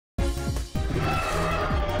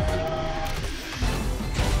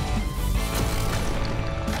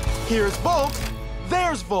Here's Volt,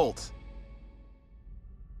 there's Volt.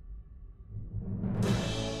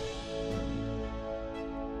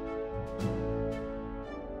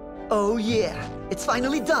 Oh yeah, it's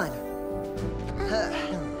finally done.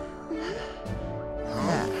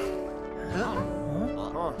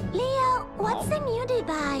 Leo, what's the new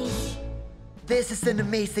device? This is an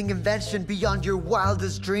amazing invention beyond your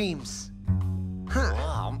wildest dreams.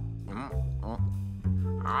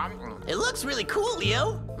 It looks really cool,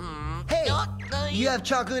 Leo. Hey, you have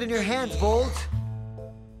chocolate in your hands, Volt.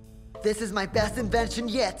 This is my best invention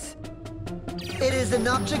yet. It is an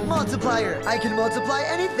object multiplier. I can multiply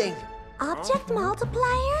anything. Object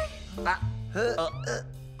multiplier?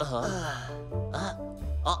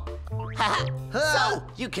 So,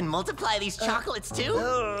 you can multiply these chocolates too?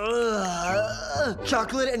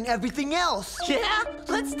 Chocolate and everything else. Yeah,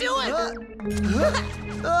 let's do it.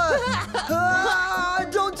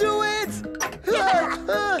 Don't do it!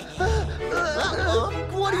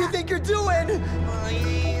 What do you think you're doing?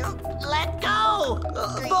 Let go!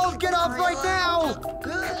 Volt, get off right now!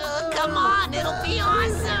 Come on, it'll be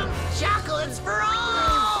awesome! Chocolates for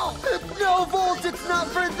all! No, Volt, it's not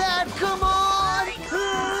for that! Come on!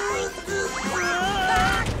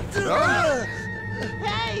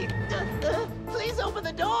 Hey! Please open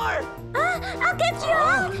the door! I'll get you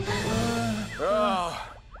out!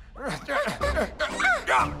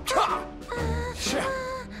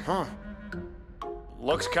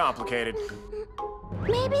 Looks complicated.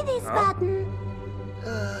 Maybe this button.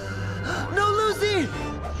 No, Lucy!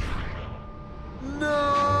 No!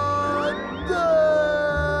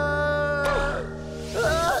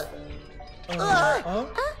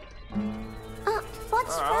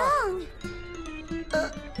 What's wrong?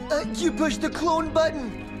 You pushed the clone button.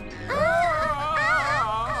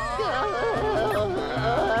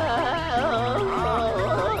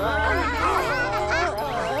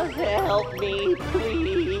 Help me,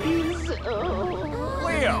 please.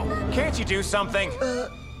 Leo, can't you do something?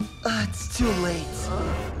 It's too late.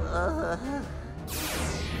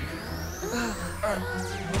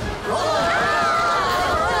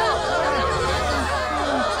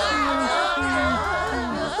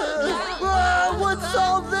 What's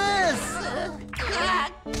all this?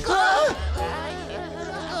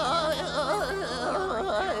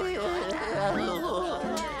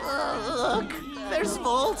 Look, there's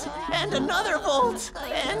Volt, and another Volt,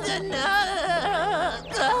 and another.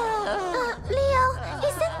 Leo,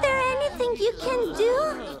 isn't there anything you can do?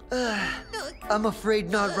 I'm afraid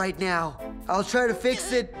not right now. I'll try to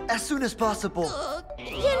fix it as soon as possible. You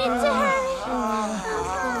need to hurry.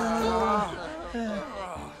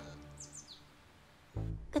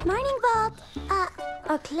 Good morning, Bob.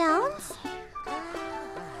 Are clowns?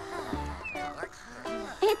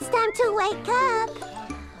 It's time to wake up.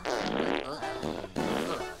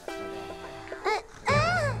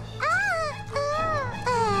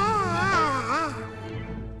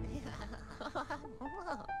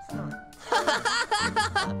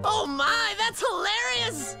 Oh my, that's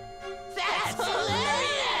hilarious! That's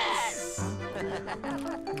hilarious!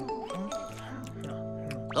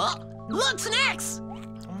 Oh, look, snacks!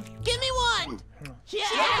 Give me one! Yeah,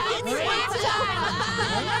 give me one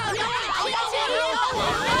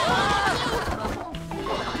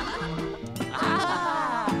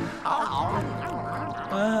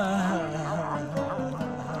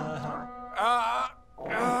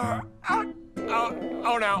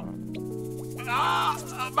Oh no.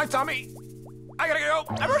 My tummy. I gotta go.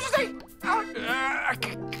 Emergency!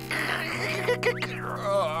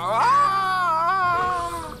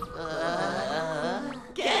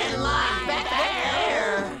 Get in line back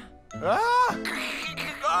there!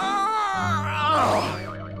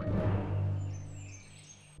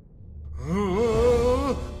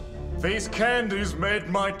 These candies made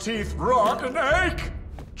my teeth rot and ache.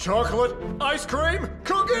 Chocolate, ice cream,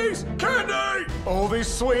 cookies, candy! All these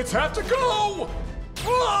sweets have to go!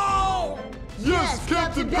 Whoa! Yes,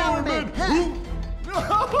 Captain Powerman!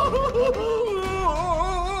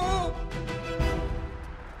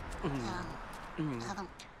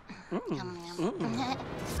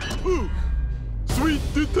 Sweet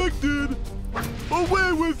detected!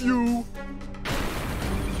 Away with you!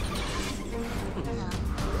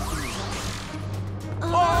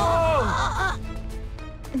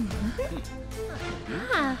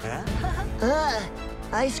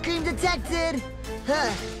 Ice cream detected.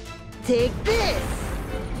 Take this.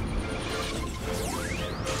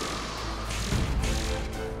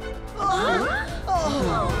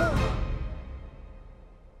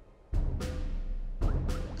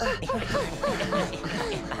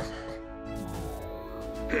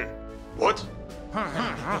 What?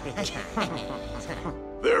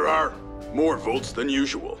 There are more volts than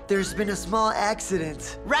usual. There's been a small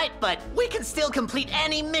accident. Right, but we can still complete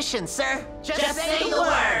any mission, sir. Just say the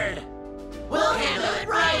word. We'll handle it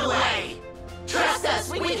right away. Trust us,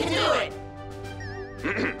 we can do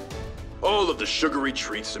it. All of the sugary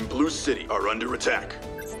treats in Blue City are under attack.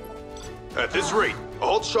 At this rate,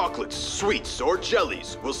 all chocolates, sweets, or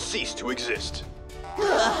jellies will cease to exist.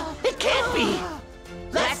 It can't be.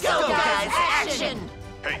 Let's go, guys. Action.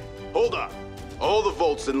 Hey, hold on. All the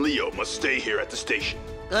Volts and Leo must stay here at the station.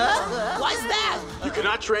 Why's that? You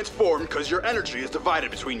cannot transform because your energy is divided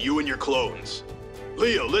between you and your clones.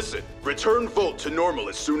 Leo, listen. Return Volt to normal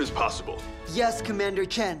as soon as possible. Yes, Commander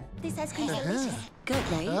Chen. This ice cream is delicious. Good,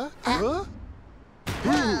 right?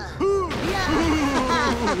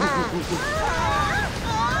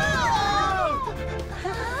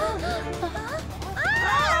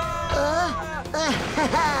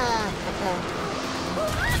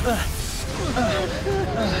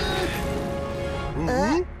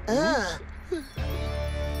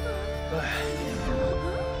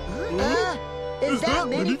 Is that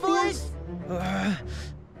Miniforce?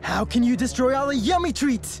 How can you destroy all the yummy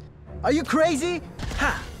treats? Are you crazy?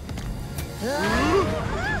 Ha!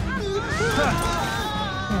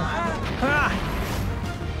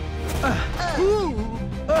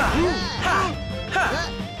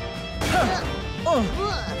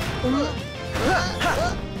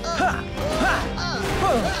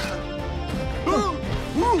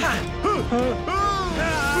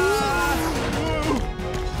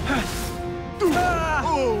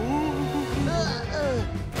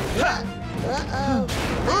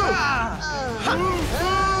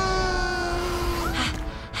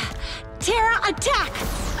 Terra, attack!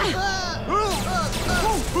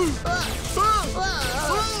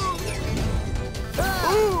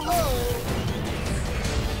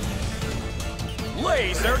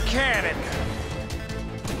 Laser cannon!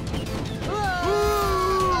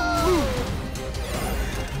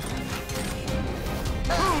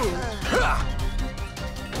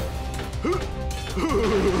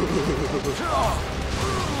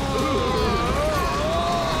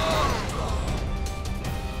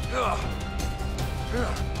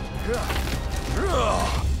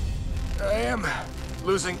 I am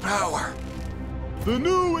losing power. The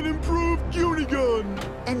new and improved Unigun!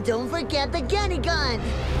 And don't forget the Gunny Gun!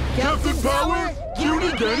 Captain Power,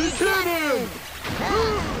 Unigun Cannon!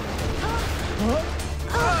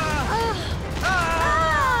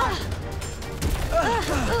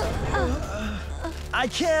 I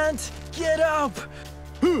can't get up!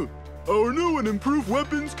 Our new and improved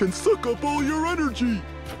weapons can suck up all your energy!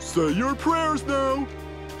 Say your prayers now!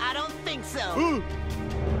 I don't think so.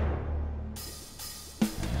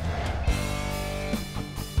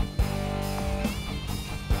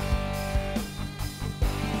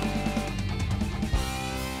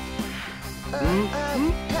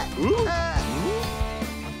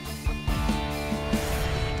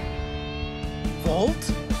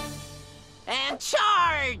 Volt? And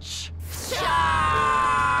charge! Charge!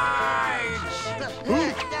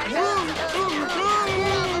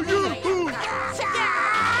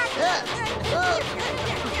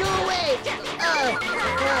 Go away!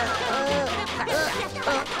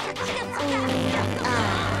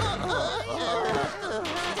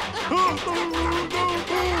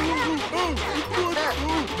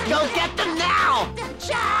 Go get them now!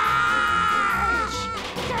 Charge!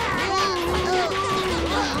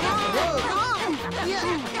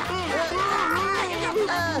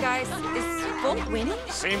 Guys, is Volt winning?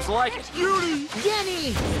 Seems like it.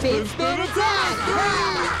 Jenny! Spin spin attack!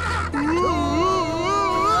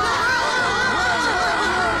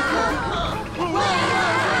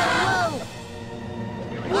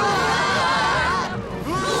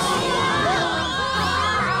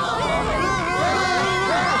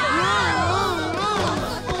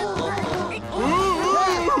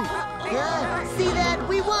 See that?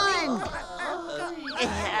 We won!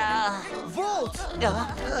 Volt!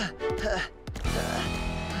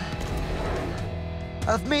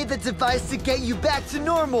 I've made the device to get you back to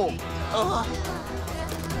normal.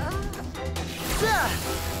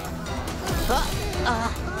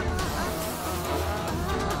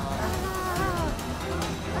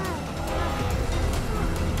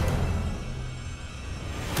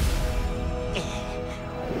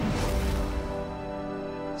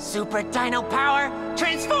 Super Dino Power,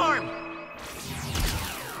 transform!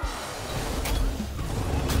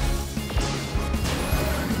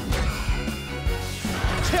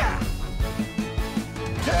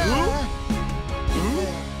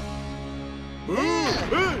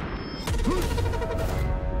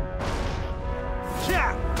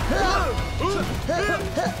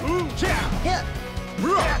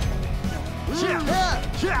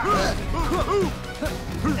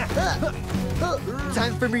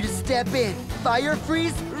 Time for me to step in. Fire,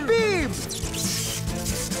 freeze, beam!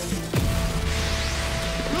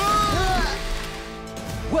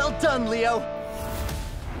 Well done, Leo.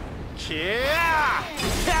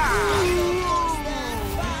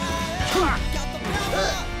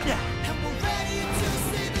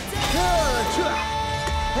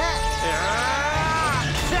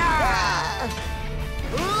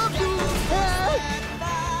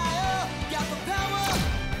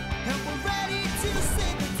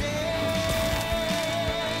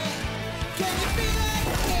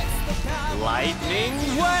 Lightning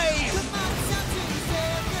wave!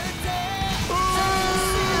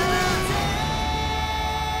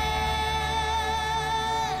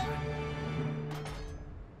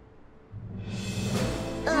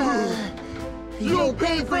 You'll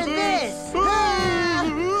pay for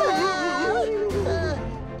this!